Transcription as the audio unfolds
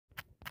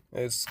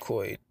Let's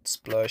call it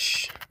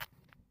splash.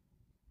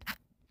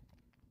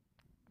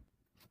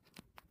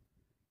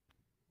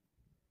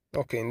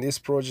 Okay, in this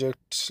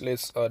project,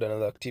 let's add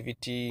another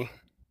activity.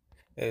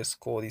 Let's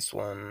call this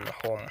one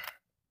home.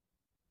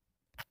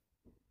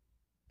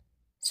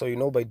 So you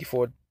know by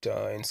default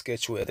in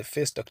Sketchware, the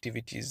first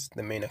activity is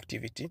the main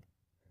activity.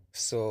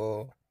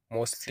 So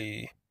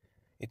mostly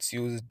it's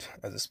used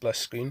as a splash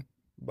screen.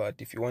 But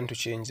if you want to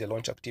change the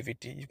launch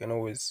activity, you can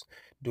always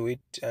do it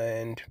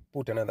and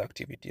put another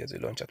activity as a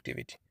launch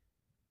activity.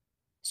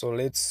 So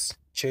let's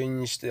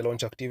change the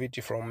launch activity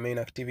from main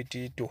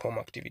activity to home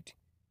activity.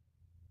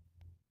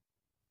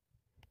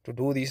 To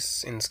do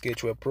this in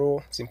Sketchware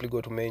Pro, simply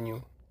go to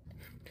menu,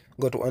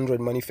 go to Android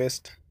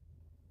Manifest,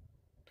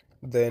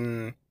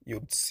 then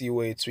you'd see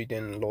where it's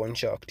written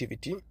launcher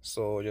activity.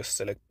 So just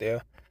select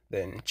there,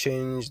 then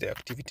change the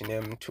activity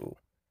name to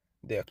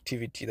the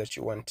activity that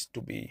you want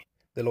to be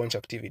the launch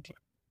activity.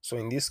 So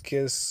in this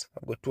case,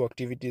 I've got two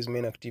activities,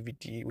 main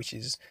activity, which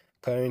is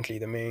currently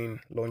the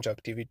main launch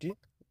activity.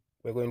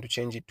 We're going to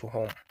change it to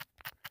home.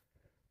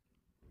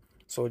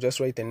 So just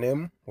write the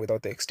name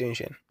without the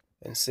extension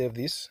and save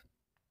this.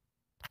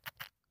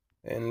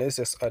 And let's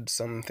just add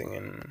something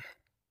in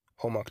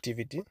home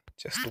activity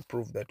just to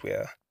prove that we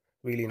are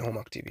really in home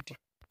activity.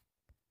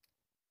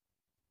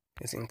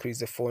 Let's increase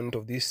the font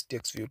of this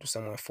text view to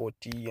somewhere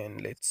 40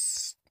 and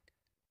let's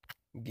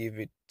give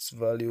its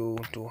value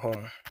to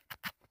home.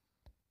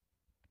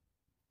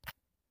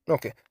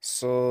 Okay,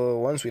 so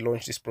once we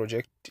launch this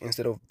project,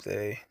 instead of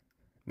the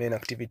main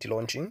activity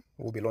launching,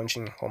 we'll be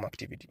launching home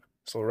activity.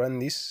 So run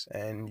this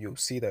and you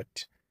see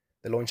that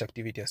the launch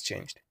activity has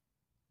changed.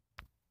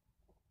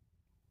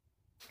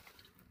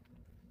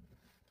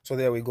 So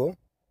there we go.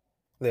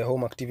 The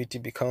home activity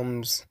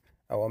becomes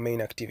our main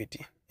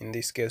activity, in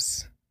this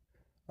case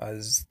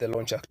as the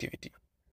launch activity.